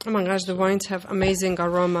 Oh my gosh, the wines have amazing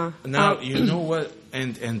aroma. Now, you know what?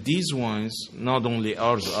 And these wines, not only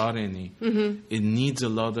ours, Areni, it needs a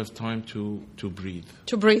lot of time to breathe.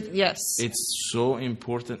 To breathe, yes. It's so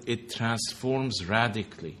important. It transforms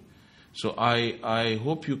radically. So I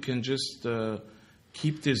hope you can just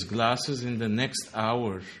keep these glasses in the next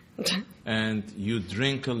hour and you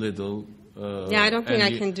drink a little. I don't think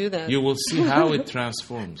I can do that. You will see how it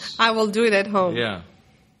transforms. I will do it at home. Yeah.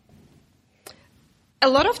 A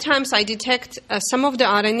lot of times I detect some of the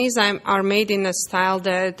Arenis are made in a style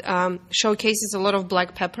that showcases a lot of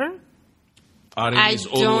black pepper. Arenis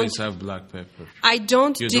always have black pepper. I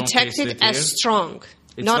don't detect it as strong.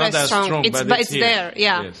 It's not as strong, but it's there.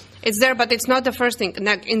 Yeah, yes. It's there, but it's not the first thing.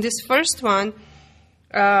 Now, in this first one,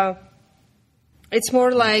 it's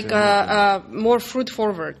more like more fruit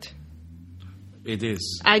forward. It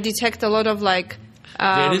is. I detect a lot of like.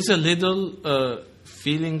 There is a little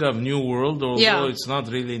feeling of New World, although it's not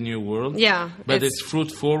really New World. Yeah, but it's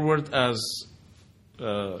fruit forward as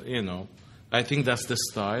I think that's the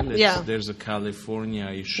style. There's a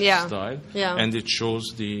California-ish style, and it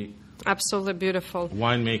shows the absolutely beautiful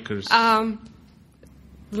winemakers.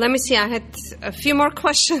 Let me see. I had a few more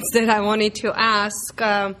questions that I wanted to ask.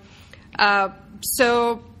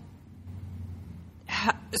 So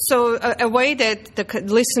a way that the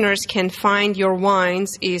listeners can find your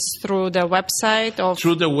wines is through the website of...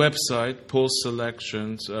 Through the website, Paul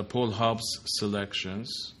Hobbs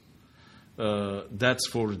Selections. That's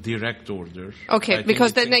for direct order. Okay,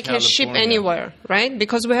 because then they can ship anywhere, right?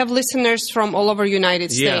 Because we have listeners from all over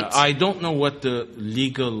United States. Yeah, I don't know what the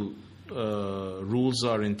legal rules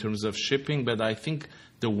are in terms of shipping, but I think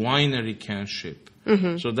the winery can ship.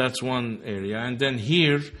 So that's one area. And then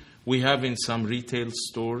here... we have in some retail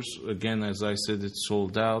stores, again, as I said, it's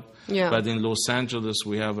sold out. Yeah. But in Los Angeles,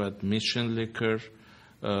 we have at Mission Liquor.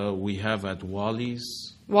 We have at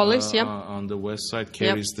Wally's. Wally's, on the west side,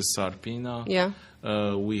 carries the Sarpina. Yeah.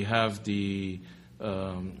 We have the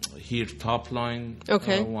here Top Line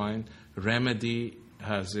wine. Remedy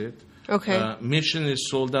has it. Okay. Mission is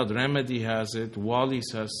sold out. Remedy has it.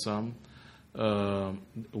 Wally's has some.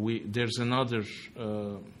 There's another...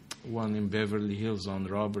 one in Beverly Hills on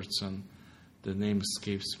Robertson. The name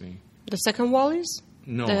escapes me. The second Wally's?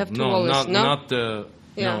 No, they have two Wally's. Not the...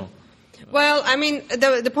 No. Well, I mean,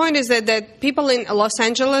 the point is that people in Los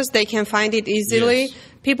Angeles, they can find it easily. Yes.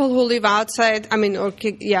 People who live outside,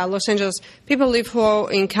 Los Angeles. People who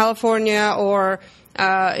in California or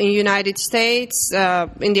in United States,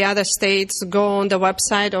 in the other states, go on the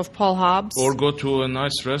website of Paul Hobbs. Or go to a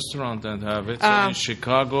nice restaurant and have it. So in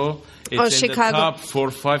Chicago... It's in the top 4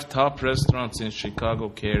 or 5 top restaurants in Chicago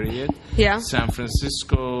carry it. Yeah. San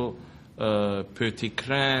Francisco, Petit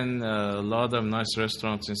Crane, a lot of nice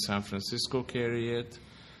restaurants in San Francisco carry it.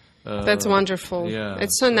 That's wonderful. Yeah.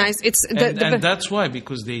 It's so nice. It's and that's why,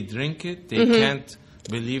 because they drink it, they can't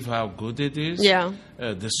believe how good it is. Yeah.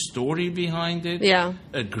 The story behind it. Yeah.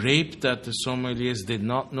 A grape that the sommeliers did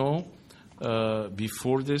not know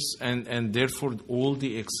before this, and therefore all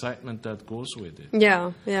the excitement that goes with it.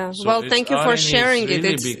 Yeah. So well, thank you for sharing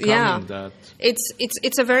really it.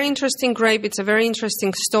 It's a very interesting grape. It's a very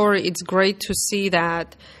interesting story. It's great to see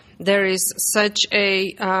that there is such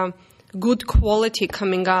a good quality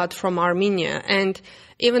coming out from Armenia. And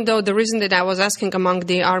even though the reason that I was asking among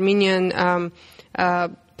the Armenian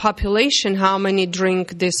population how many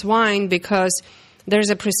drink this wine, because there's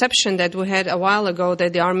a perception that we had a while ago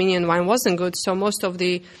that the Armenian wine wasn't good, so most of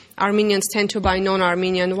the Armenians tend to buy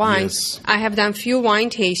non-Armenian wine. Yes. I have done few wine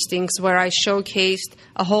tastings where I showcased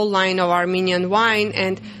a whole line of Armenian wine,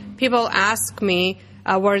 and people ask me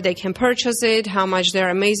where they can purchase it, how much they're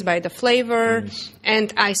amazed by the flavor,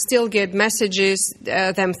 and I still get messages,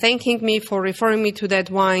 them thanking me for referring me to that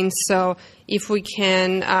wine. So if we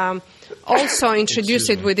can also introduce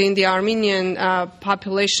it within the Armenian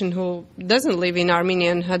population who doesn't live in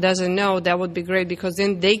Armenia and who doesn't know, that would be great, because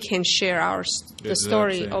then they can share the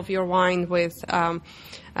story of your wine with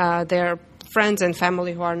their friends and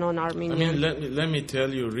family who are non-Armenian. I mean, let me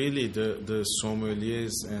tell you, really, the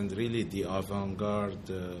sommeliers and really the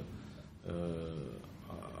avant-garde,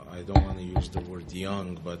 I don't want to use the word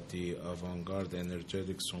young, but the avant-garde,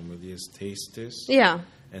 energetic sommeliers taste this. Yeah.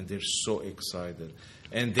 And they're so excited.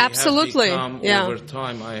 And they Absolutely. have become, over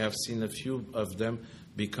time, I have seen a few of them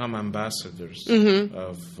become ambassadors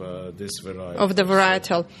of this variety. Of the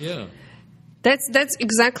varietal. So, yeah. That's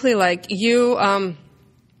exactly like you.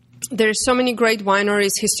 There's so many great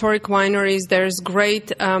wineries, historic wineries. There's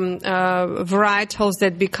great varietals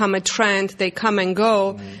that become a trend. They come and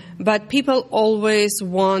go. But people always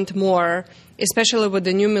want more, especially with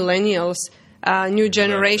the new millennials, new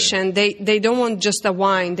generation. They don't want just a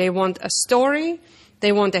wine. They want a story.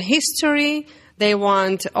 They want a history. They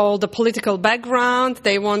want all the political background.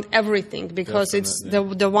 They want everything, because it's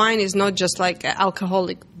the wine is not just like an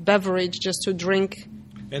alcoholic beverage just to drink.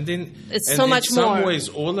 And then it's so much more. In some ways,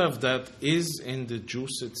 all of that is in the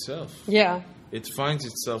juice itself. Yeah. It finds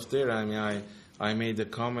itself there. I mean, I made a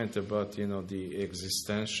comment about, the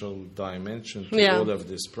existential dimension to all of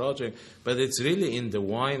this project, but it's really in the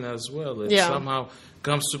wine as well. It somehow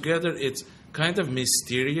comes together. It's kind of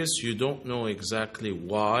mysterious. You don't know exactly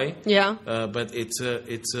why. Yeah. But it's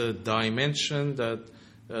a dimension that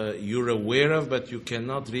you're aware of, but you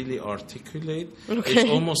cannot really articulate. Okay. It's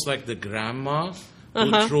almost like the grandma who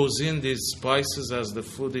throws in these spices as the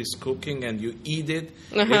food is cooking, and you eat it.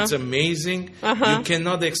 It's amazing. You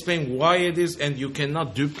cannot explain why it is, and you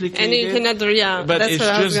cannot duplicate it. And you cannot, but that's it's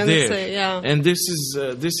what I was just gonna there. say, And this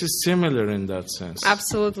is similar in that sense.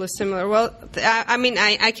 Absolutely similar. Well, I mean,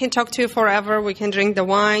 I can talk to you forever. We can drink the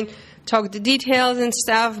wine, talk the details and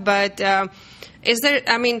stuff, but is there,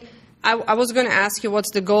 I mean, I was going to ask you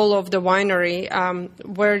what's the goal of the winery.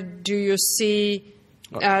 Where do you see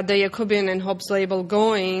the Yacoubian-Hobbs label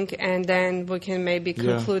going, and then we can maybe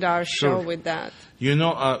conclude our show with that.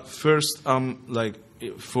 First,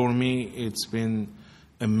 for me, it's been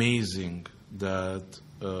amazing that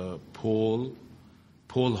Paul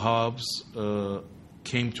Hobbs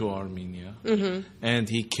came to Armenia, and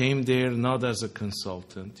he came there not as a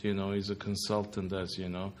consultant. He's a consultant, as you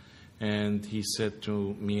know, and he said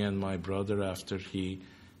to me and my brother after he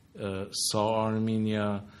saw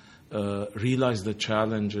Armenia. Realized the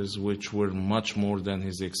challenges, which were much more than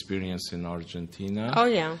his experience in Argentina. Oh,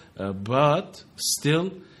 yeah. But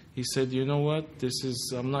still, he said, you know what,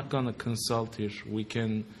 I'm not going to consult here.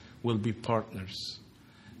 We'll be partners.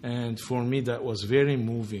 And for me, that was very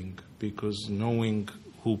moving, because knowing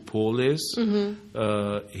who Paul is,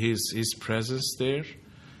 his presence there,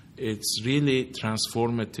 it's really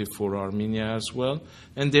transformative for Armenia as well.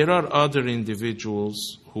 And there are other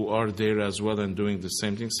individuals who are there as well and doing the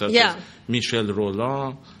same thing, such as Michel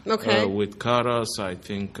Roland with Caras. I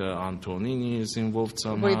think Antonini is involved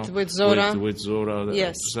somehow. With Zora. With Zora.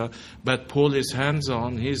 Yes. But Paul is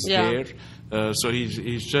hands-on. He's there. So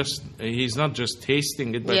he's not just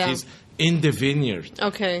tasting it, but he's in the vineyard.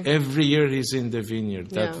 Okay. Every year he's in the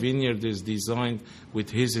vineyard. That vineyard is designed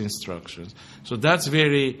with his instructions. So that's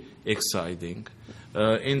very exciting.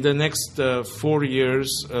 In the next 4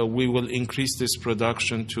 years, we will increase this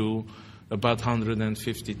production to about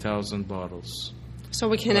 150,000 bottles. So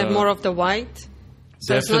we can have more of the white?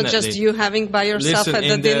 So it's not just you having by yourself at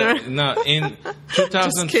the dinner? In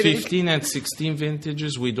 2015 and 16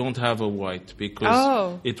 vintages, we don't have a white,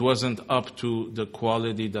 because it wasn't up to the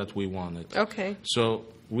quality that we wanted. Okay. So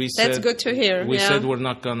we said... That's good to hear. We said we're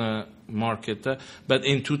not going to market that. But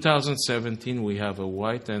in 2017, we have a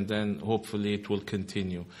white, and then hopefully it will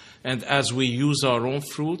continue. And as we use our own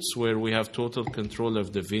fruits, where we have total control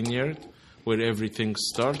of the vineyard, where everything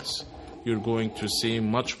starts, you're going to see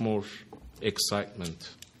much more excitement.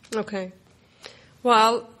 Okay.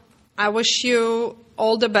 Well, I wish you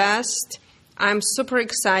all the best. I'm super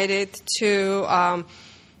excited to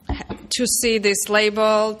see this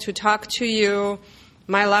label, to talk to you.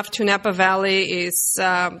 My love to Napa Valley is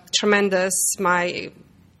tremendous. My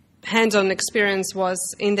hands-on experience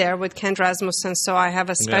was in there with Kent Rasmussen, so I have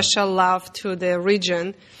a special love to the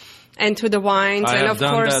region. and to the wines. I and have of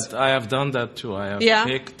done course, that. I have done that too. I have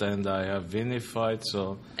picked and I have vinified.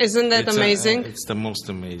 So isn't that amazing? It's the most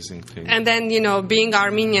amazing thing. And then, being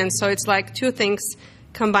Armenian, so it's like two things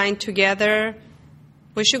combined together.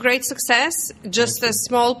 Wish you great success. Just a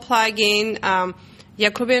small plug-in.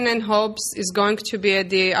 Yacoubian-Hobbs is going to be at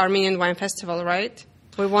the Armenian Wine Festival, right?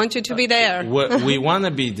 We want you to be there. We want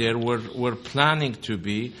to be there. We're planning to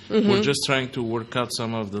be. Mm-hmm. We're just trying to work out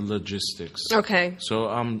some of the logistics. Okay. So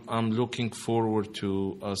I'm looking forward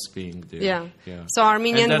to us being there. Yeah. So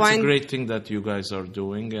Armenian and that's wine. a great thing that you guys are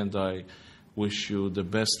doing, and I wish you the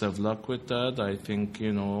best of luck with that. I think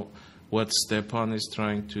what Stepan is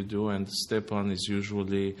trying to do, and Stepan is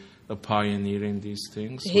usually a pioneer in these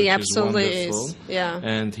things. He which absolutely is wonderful. is. Yeah.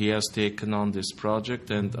 And he has taken on this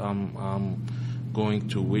project, and I'm going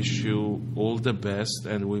to wish you all the best,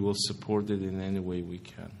 and we will support it in any way we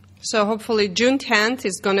can. So hopefully June 10th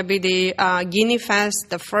is going to be the Guinea Fest,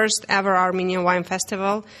 the first ever Armenian Wine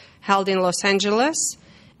Festival held in Los Angeles.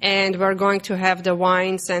 And we're going to have the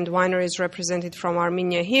wines and wineries represented from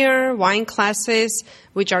Armenia here, wine classes,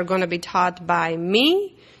 which are going to be taught by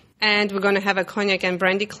me. And we're going to have a cognac and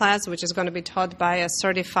brandy class, which is going to be taught by a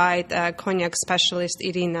certified cognac specialist,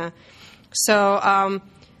 Irina. So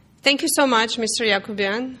thank you so much, Mr.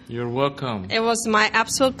 Yacoubian. You're welcome. It was my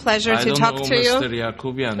absolute pleasure to talk to you. I don't know Mr.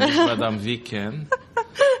 Yacoubian is, but I'm Viken,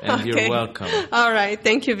 and you're welcome. All right.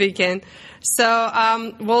 Thank you, Viken.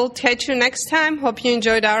 So we'll catch you next time. Hope you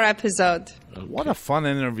enjoyed our episode. Okay. What a fun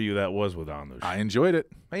interview that was with Anush. I enjoyed it.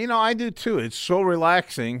 I do too. It's so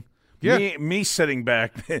relaxing. Yeah. Me sitting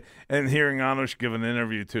back and hearing Anush give an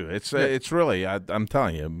interview too. It's really, I'm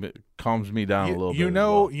telling you, it calms me down a little bit.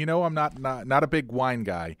 I'm not a big wine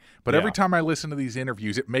guy, but every time I listen to these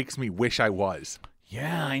interviews, it makes me wish I was.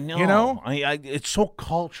 Yeah, I know. It's so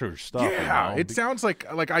culture stuff. Yeah, it sounds like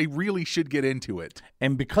I really should get into it.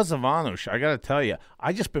 And because of Anush, I got to tell you,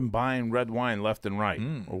 I just been buying red wine left and right.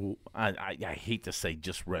 I hate to say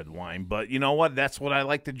just red wine, but you know what? That's what I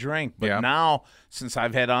like to drink. But now, since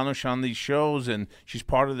I've had Anush on these shows and she's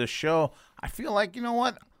part of the show, I feel like, you know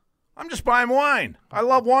what? I'm just buying wine. I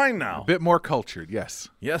love wine now. A bit more cultured, yes.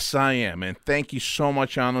 Yes, I am. And thank you so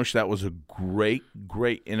much, Anush. That was a great,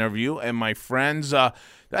 great interview. And my friends,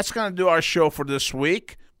 that's going to do our show for this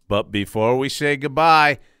week. But before we say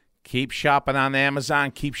goodbye, keep shopping on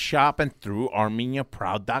Amazon. Keep shopping through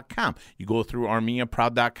ArmeniaProud.com. You go through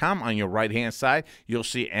ArmeniaProud.com. On your right-hand side, you'll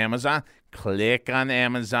see Amazon. Click on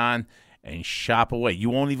Amazon and shop away. You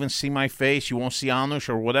won't even see my face. You won't see Anush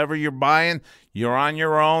or whatever you're buying. You're on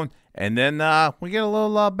your own. And then we get a little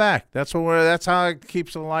love back. That's how it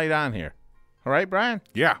keeps the light on here. All right, Brian?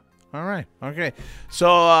 Yeah. All right. Okay.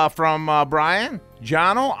 So from Brian,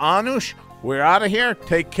 Jono, Anush, we're out of here.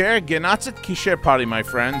 Take care. Genatsit Kisher Party, my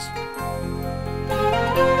friends.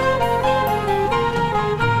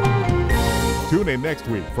 Tune in next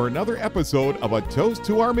week for another episode of A Toast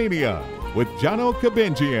to Armenia with Jono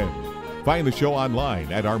Kabenjian. Find the show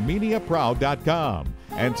online at ArmeniaProud.com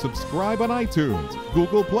and subscribe on iTunes,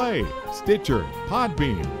 Google Play, Stitcher,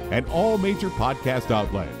 Podbean, and all major podcast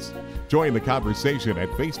outlets. Join the conversation at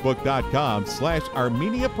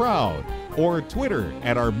Facebook.com/ArmeniaProud or Twitter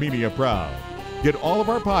at ArmeniaProud. Get all of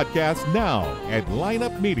our podcasts now at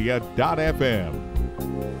lineupmedia.fm.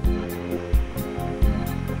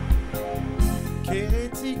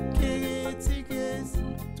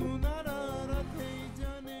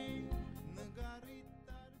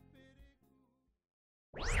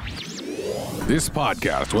 This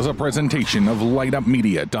podcast was a presentation of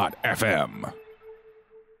lineupmedia.fm.